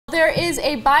There is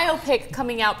a biopic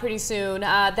coming out pretty soon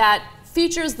that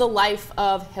features the life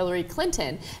of Hillary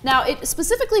Clinton. Now, it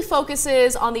specifically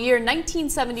focuses on the year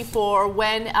 1974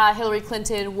 when Hillary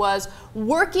Clinton was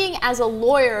working as a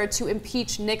lawyer to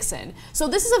impeach Nixon. So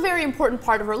this is a very important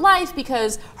part of her life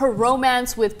because her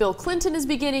romance with Bill Clinton is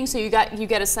beginning, so you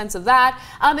get a sense of that.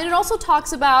 And it also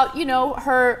talks about, you know,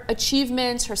 her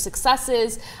achievements, her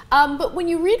successes. But when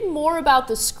you read more about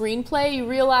the screenplay, you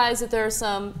realize that there are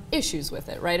some issues with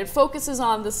it, right? It focuses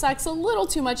on the sex a little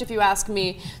too much, if you ask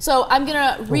me. So I'm going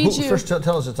to read you. First,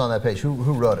 tell us it's on that page.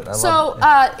 Who wrote it?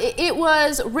 It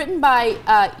was written by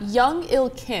Young Il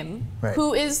Kim, right,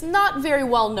 who is not very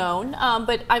well known,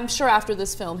 but I'm sure after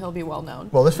this film he'll be well known.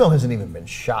 Well, this film hasn't even been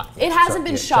shot yet. It hasn't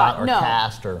been shot, or no.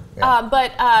 Cast or, yeah.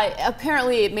 But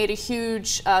apparently it made a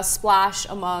huge splash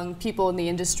among people in the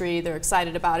industry. They're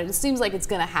excited about it. It seems like it's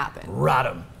going to happen.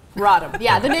 Rodham. Rodham.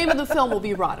 Yeah, the name of the film will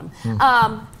be Rodham.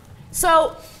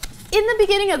 So, in the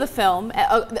beginning of the film,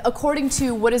 according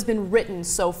to what has been written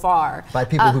so far. By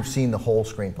people who've seen the whole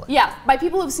screenplay. Yeah, by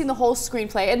people who've seen the whole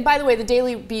screenplay. And by the way, the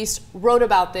Daily Beast wrote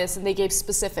about this and they gave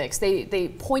specifics.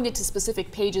 They pointed to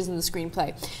specific pages in the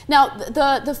screenplay. Now,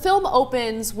 the film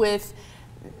opens with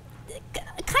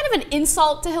kind of an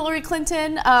insult to Hillary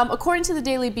Clinton. According to the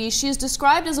Daily Beast, she is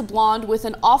described as a blonde with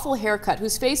an awful haircut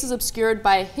whose face is obscured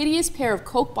by a hideous pair of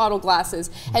Coke bottle glasses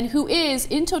and who is,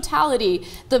 in totality,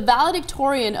 the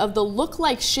valedictorian of the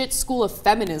look-like-shit school of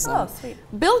feminism. Oh, sweet.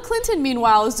 Bill Clinton,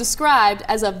 meanwhile, is described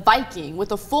as a Viking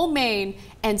with a full mane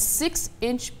and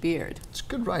 6-inch beard. It's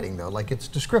good writing, though. Like, it's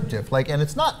descriptive. Like, and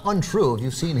it's not untrue if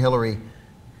you've seen Hillary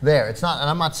there. It's not, and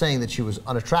I'm not saying that she was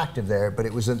unattractive there, but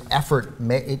it was an effort.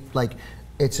 They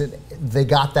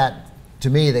got that, to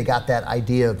me, they got that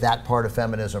idea of that part of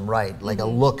feminism right. Like a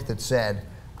look that said,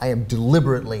 I am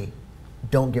deliberately,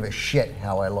 don't give a shit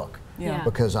how I look. Yeah.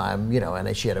 Because I'm, you know,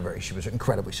 and she was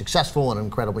incredibly successful and an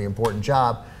incredibly important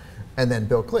job. And then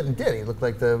Bill Clinton did. He looked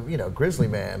like the, you know, grizzly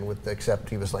man, except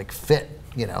he was like fit,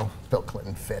 you know, Bill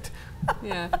Clinton fit.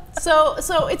 Yeah. So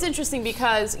it's interesting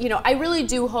because, you know, I really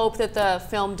do hope that the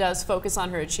film does focus on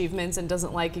her achievements and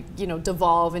doesn't, like, you know,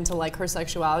 devolve into like her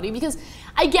sexuality, because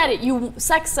I get it,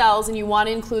 sex sells and you want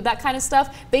to include that kind of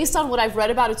stuff. Based on what I've read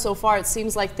about it so far, it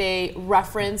seems like they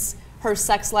reference her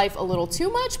sex life a little too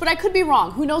much, but I could be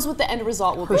wrong. Who knows what the end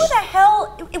result will be? Who the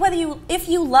hell, if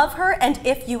you love her and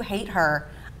if you hate her,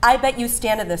 I bet you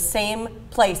stand in the same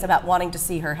place about wanting to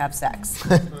see her have sex.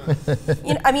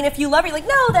 You know, I mean, if you love her, you're like,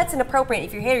 no, that's inappropriate.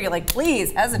 If you hate her, you're like,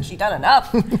 please, hasn't she done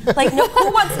enough? Like, no,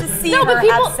 who wants to see her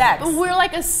have sex? We're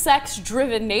like a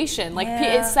sex-driven nation.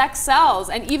 Like, sex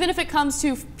sells. And even if it comes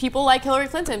to people like Hillary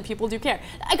Clinton, people do care.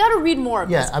 I got to read more of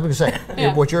this. Yeah, I was going to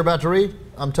say, what you're about to read,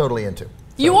 I'm totally into.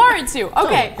 You are into.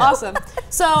 Okay, awesome.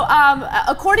 So,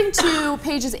 according to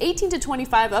pages 18 to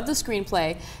 25 of the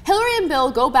screenplay, Hillary and Bill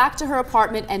go back to her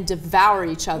apartment and devour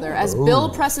each other as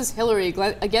Bill presses Hillary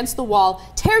against the wall,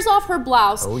 tears off her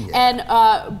blouse, and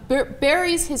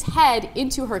buries his head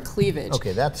into her cleavage.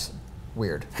 Okay, that's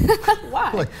weird.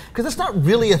 Why? Because that's not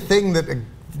really a thing that.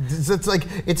 It's like,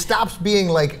 it stops being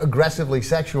like aggressively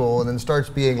sexual and then starts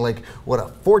being like what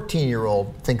a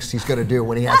 14-year-old thinks he's going to do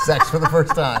when he has sex for the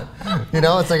first time. You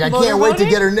know, it's like, I can't wait to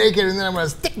get her naked and then I'm going to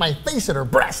stick my face in her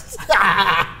breasts.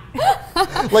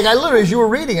 Like, I literally, as you were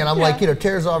reading it, I'm like, you know,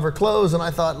 tears off her clothes, and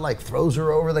I thought, like, throws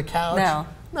her over the couch. No.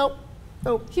 Nope.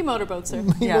 Nope. He motorboats her.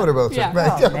 He motorboats her.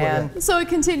 Right. Oh, man. So it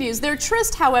continues. Their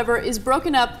tryst, however, is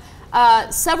broken up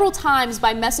several times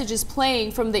by messages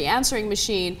playing from the answering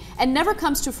machine and never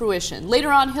comes to fruition.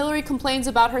 Later on, Hillary complains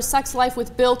about her sex life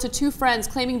with Bill to two friends,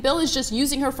 claiming Bill is just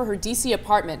using her for her DC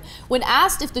apartment. When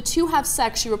asked if the two have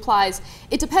sex, she replies,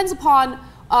 it depends upon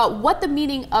what the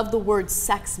meaning of the word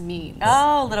sex means.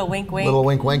 Oh, little wink wink. Little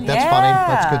wink wink, that's funny,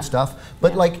 that's good stuff.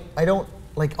 But like, I don't,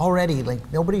 like already,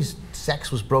 like nobody's sex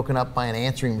was broken up by an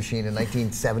answering machine in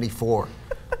 1974.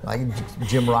 Like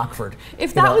Jim Rockford.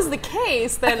 If that was the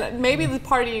case, then maybe the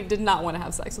party did not want to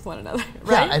have sex with one another,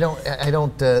 right? Yeah, I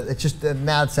don't, it's just,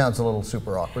 now it sounds a little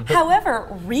super awkward. However,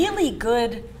 really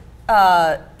good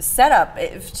setup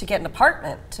to get an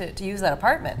apartment, to use that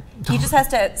apartment. He just has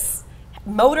to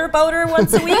motorboat her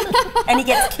once a week, and he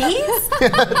gets keys? Yeah,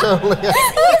 totally.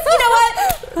 You know what?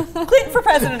 Clinton for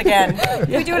president again.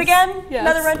 Can we do it again? Yes.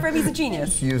 Another run for him. He's a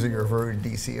genius. Just using her for a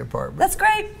DC apartment. That's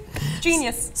great.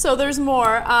 Genius. So there's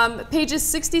more. Pages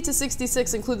 60 to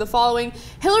 66 include the following.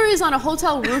 Hillary is on a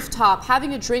hotel rooftop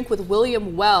having a drink with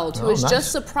William Weld, who has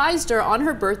just surprised her on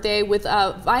her birthday with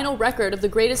a vinyl record of the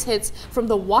greatest hits from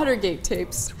the Watergate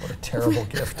tapes. What a terrible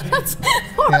gift.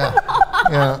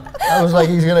 Yeah. I was like,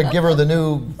 he's going to give her the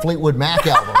new Fleetwood Mac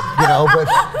album, you know, but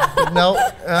no,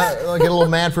 I'll get a little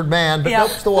Manfred Mann, but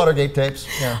nope, watch the Watergate tapes.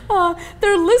 Yeah.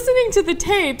 They're listening to the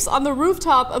tapes on the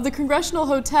rooftop of the Congressional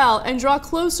Hotel and draw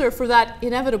closer for that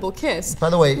inevitable kiss. By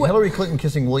the way, Hillary Clinton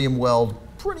kissing William Weld,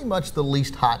 pretty much the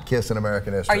least hot kiss in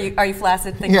American history. Are you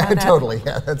flaccid thinking about that? Yeah, totally.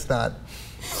 Yeah, that's not.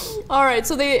 All right,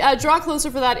 so they draw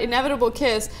closer for that inevitable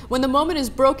kiss when the moment is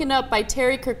broken up by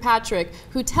Terry Kirkpatrick,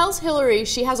 who tells Hillary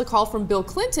she has a call from Bill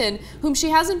Clinton, whom she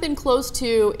hasn't been close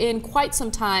to in quite some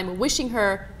time, wishing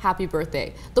her happy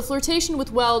birthday. The flirtation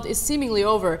with Weld is seemingly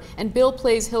over, and Bill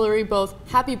plays Hillary both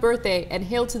happy birthday and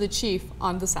hail to the chief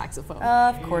on the saxophone.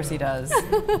 Of course he does.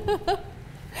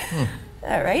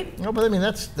 All right. No, but I mean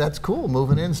that's cool.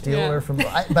 Moving in, stealing her from.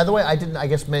 By the way, I didn't. I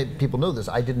guess people know this.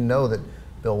 I didn't know that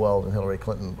Bill Weld and Hillary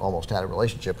Clinton almost had a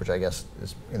relationship, which I guess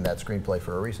is in that screenplay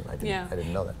for a reason. I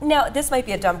didn't know that. Now, this might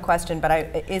be a dumb question, but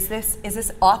is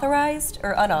this authorized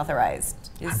or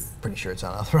unauthorized? I'm pretty sure it's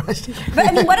unauthorized. But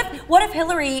I mean, what if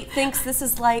Hillary thinks this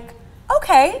is like,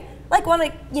 okay, like want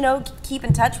to keep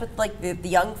in touch with like the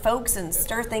young folks and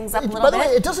stir things up a little bit? By the way,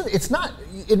 it doesn't. It's not.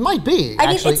 It might be. I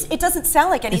mean, it doesn't sound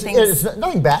like anything.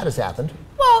 Nothing bad has happened.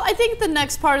 Well, I think the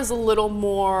next part is a little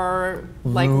more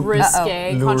like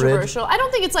risque, controversial. I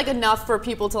don't think it's like enough for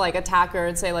people to like attack her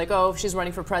and say like, oh, if she's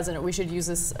running for president, we should use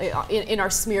this in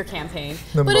our smear campaign.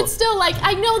 But it's still like,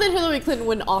 I know that Hillary Clinton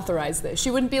wouldn't authorize this.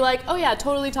 She wouldn't be like, oh yeah,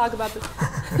 totally talk about this.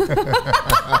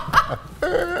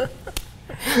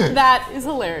 That is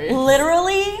hilarious.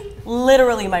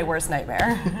 Literally my worst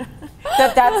nightmare.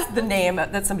 That's the name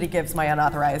that somebody gives my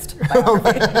unauthorized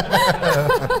biography.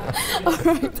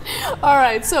 All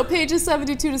right, so pages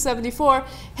 72 to 74.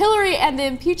 Hillary and the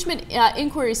impeachment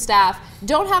inquiry staff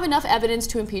don't have enough evidence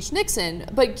to impeach Nixon,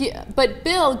 but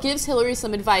Bill gives Hillary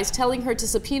some advice, telling her to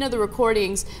subpoena the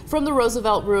recordings from the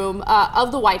Roosevelt room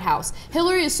of the White House.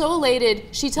 Hillary is so elated,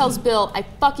 she tells Bill, I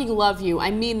fucking love you. I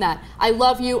mean that. I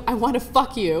love you. I want to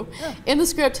fuck you. Yeah. In the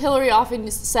script, Hillary often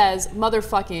says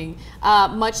motherfucking,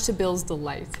 much to Bill's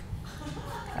delight.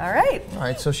 All right. All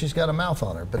right, so she's got a mouth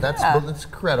on her, but that's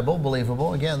credible,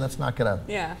 believable. Again, that's not gonna.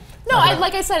 Yeah. No,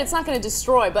 like I said, it's not going to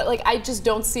destroy, but like I just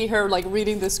don't see her like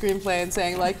reading the screenplay and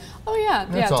saying like, oh yeah,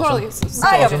 that's totally. Awesome.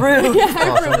 I approve. Yeah,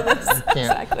 I approve of this.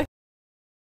 Exactly.